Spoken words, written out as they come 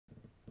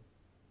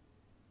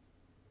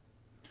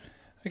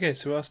Okay,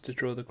 so we're asked to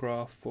draw the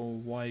graph for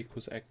y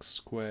equals x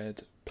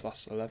squared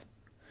plus 11.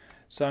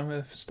 So I'm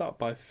going to start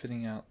by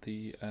filling out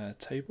the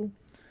table.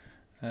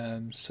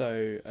 First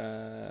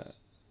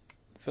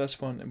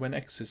one, when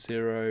x is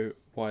 0,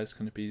 y is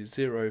going to be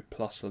 0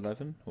 plus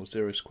 11, or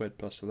 0 squared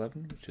plus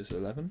 11, which is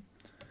 11.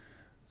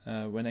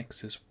 When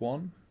x is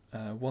 1,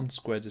 1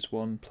 squared is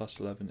 1 plus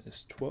 11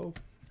 is 12.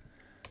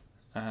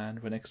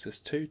 And when x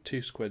is 2,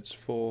 2 squared is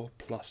 4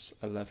 plus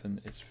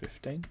 11 is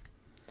 15.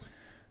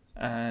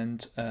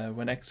 And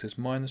when x is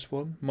minus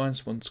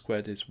 1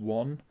 squared is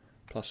 1,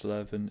 plus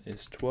 11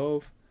 is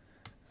 12,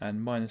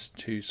 and minus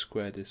 2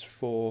 squared is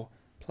 4,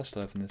 plus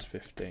 11 is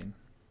 15.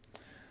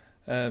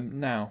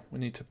 Now, we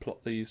need to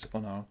plot these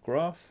on our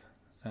graph.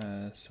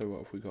 So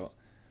what have we got?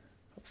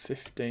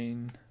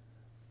 15,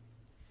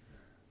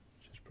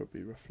 which is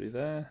probably roughly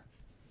there,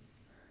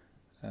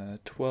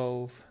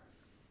 12,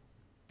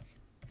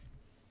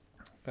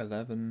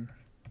 11,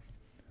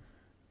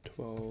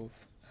 12,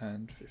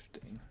 and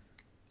 15.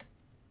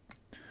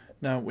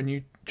 Now, when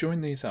you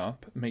join these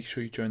up, make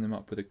sure you join them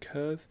up with a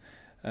curve.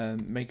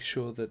 Make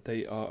sure that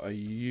they are a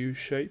U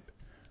shape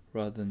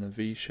rather than a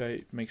V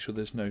shape. Make sure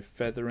there's no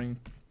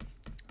feathering,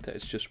 that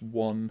it's just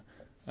one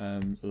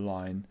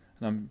line.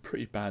 And I'm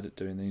pretty bad at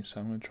doing these, so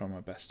I'm going to try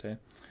my best here.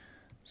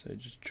 So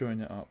just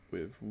join it up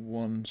with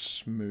one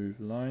smooth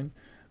line.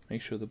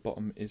 Make sure the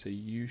bottom is a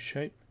U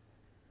shape,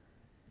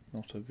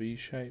 not a V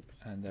shape,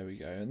 and there we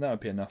go. And that would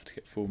be enough to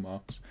get full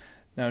marks.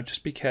 Now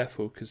just be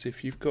careful, because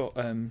if you've got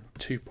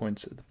 2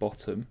 points at the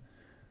bottom,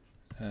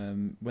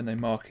 when they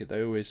mark it,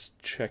 they always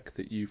check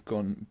that you've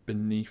gone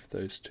beneath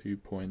those 2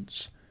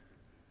 points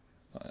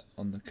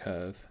on the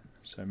curve.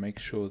 So make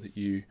sure that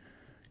you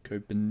go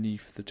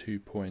beneath the 2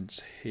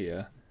 points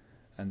here,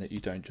 and that you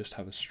don't just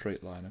have a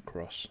straight line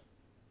across.